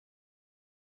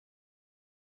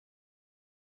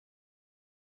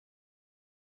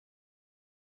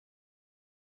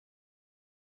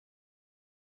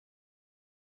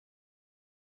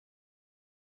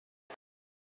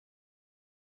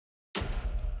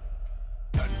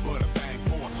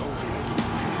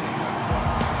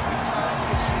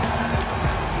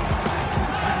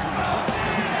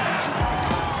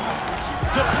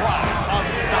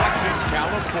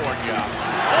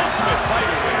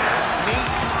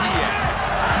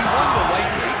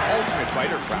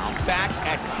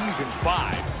Season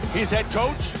 5. His head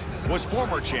coach was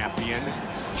former champion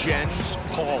Jens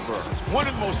Palver, one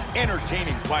of the most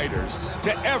entertaining fighters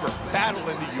to ever battle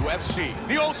in the UFC.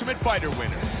 The Ultimate Fighter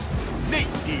winner,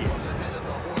 Nate Diaz.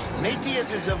 Nate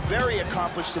Diaz is a very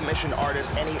accomplished submission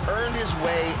artist, and he earned his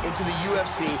way into the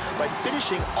UFC by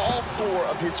finishing all 4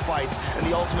 of his fights in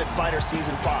the Ultimate Fighter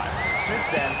Season 5. Since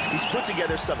then, he's put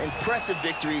together some impressive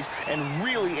victories and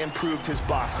really improved his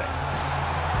boxing.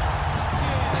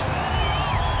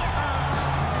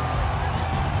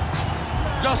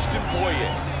 Dustin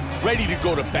Poirier, ready to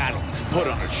go to battle, put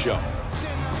on a show.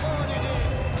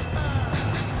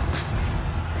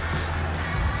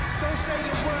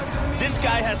 This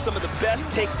guy has some of the best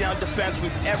takedown defense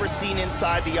we've ever seen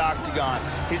inside the octagon.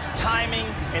 His timing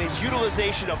and his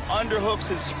utilization of underhooks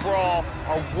and sprawl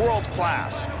are world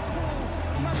class.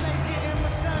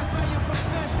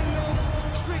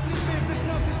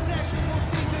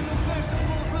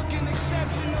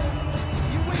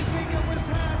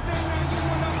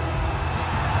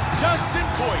 Dustin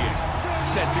Poirier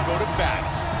set to go to battle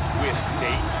with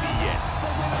Nate Diaz.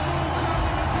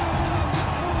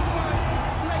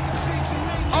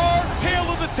 Our tale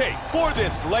of the tape for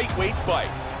this lightweight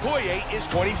fight. Poirier is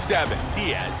 27,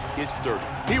 Diaz is 30.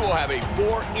 He will have a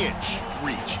 4-inch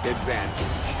reach advantage.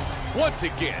 Once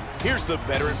again, here's the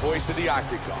veteran voice of the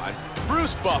octagon,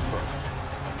 Bruce Buffer.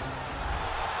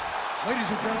 Ladies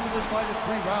and gentlemen, this fight is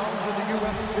 3 rounds in the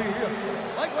UFC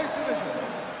lightweight division.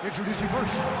 Introducing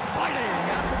first, fighting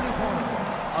out of the blue corner,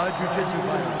 a jiu-jitsu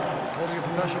fighter, holding a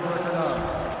professional record of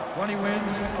 20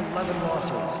 wins, 11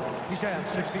 losses. He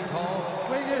stands 6 feet tall,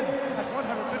 weighing in at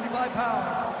 155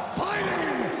 pounds.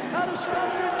 Fighting out of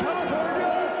Stockton,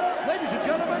 California, ladies and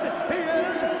gentlemen, he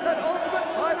is an Ultimate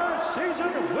Fighter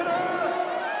Season winner,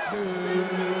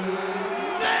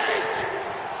 Nate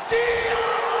Diaz!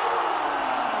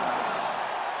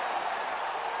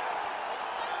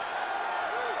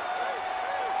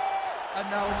 And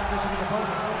now introducing his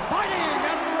opponent, fighting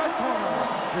out of the red corner.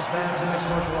 This man is a mixed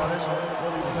martial artist,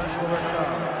 holding a professional record of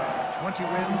 20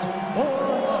 wins, 4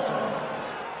 losses.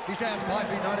 He stands 5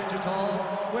 feet 9 inches tall,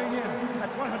 weighing in at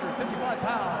 155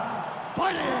 pounds.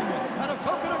 Fighting out of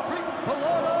Coconut Creek,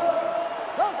 Florida,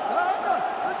 Dustin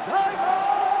the Diamond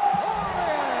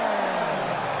Poirier.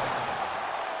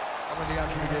 And when the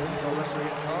action begins, our referee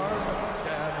in charge,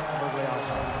 Dan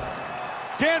Mergliata.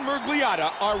 Dan Mergliata,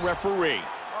 our referee.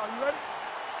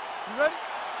 Ready?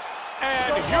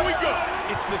 And here we go.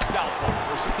 It's the Southpaw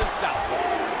versus the Southpaw.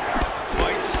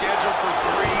 Fight scheduled for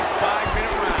 3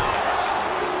 5-minute rounds.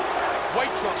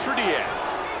 White trunks for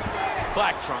Diaz.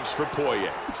 Black trunks for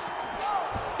Poirier.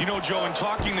 You know, Joe, in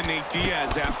talking to Nate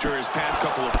Diaz after his past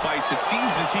couple of fights, it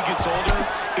seems as he gets older,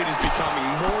 it is becoming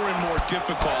more and more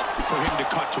difficult for him to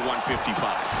cut to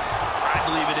 155. I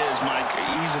believe it is, Mike.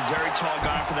 He's a very tall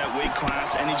guy for that weight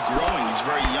class, and he's growing. He's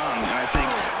very young, and I think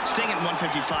staying at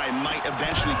 155 might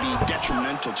eventually be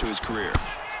detrimental to his career.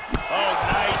 Oh,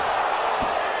 nice.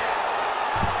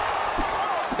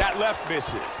 That left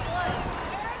misses.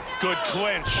 Good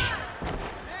clinch.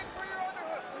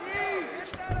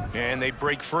 And they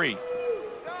break free.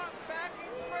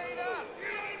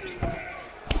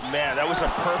 Man, that was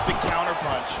a perfect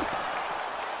counterpunch.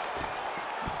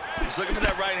 He's looking for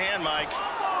that right hand, Mike.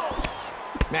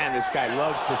 Man, this guy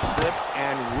loves to slip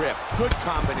and rip. Good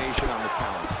combination on the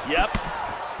counter. Yep.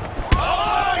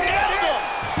 Oh, he hit him!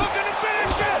 Looking to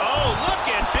finish it! Oh, look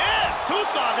at this! Who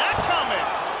saw that coming?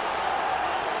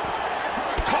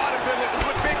 Caught him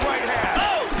with big right hand.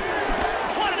 Oh!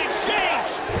 What an exchange!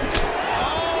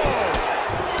 Oh,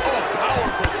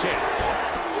 powerful kicks.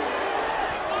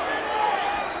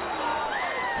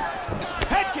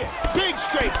 Head kick. Big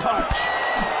straight punch.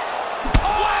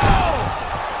 Wow!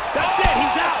 That's it.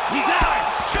 He's out. He's out.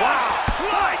 Just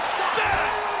like that.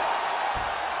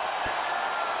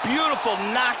 Beautiful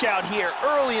knockout here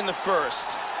early in the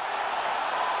first.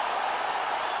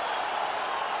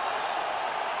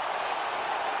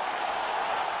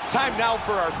 Time now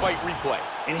for our fight replay.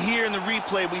 And here in the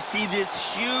replay, we see this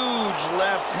huge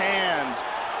left hand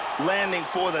landing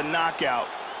for the knockout.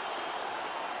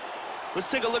 Let's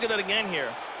take a look at that again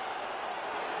here.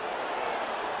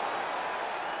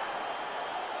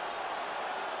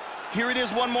 Here it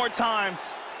is one more time.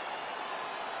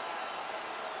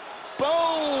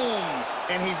 Boom!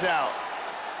 And he's out.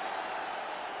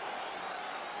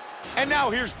 And now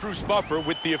here's Bruce Buffer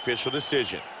with the official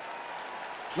decision.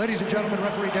 Ladies and gentlemen,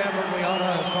 referee Dan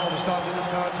Mergliata has called a stop to this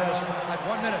contest at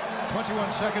 1 minute, 21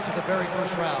 seconds of the very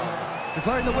first round.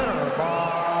 Declaring the winner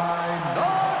by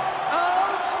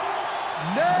knockout,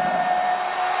 Nate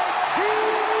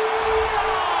Diaz.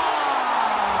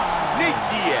 Nate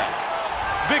Diaz,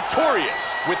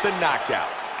 victorious with the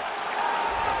knockout.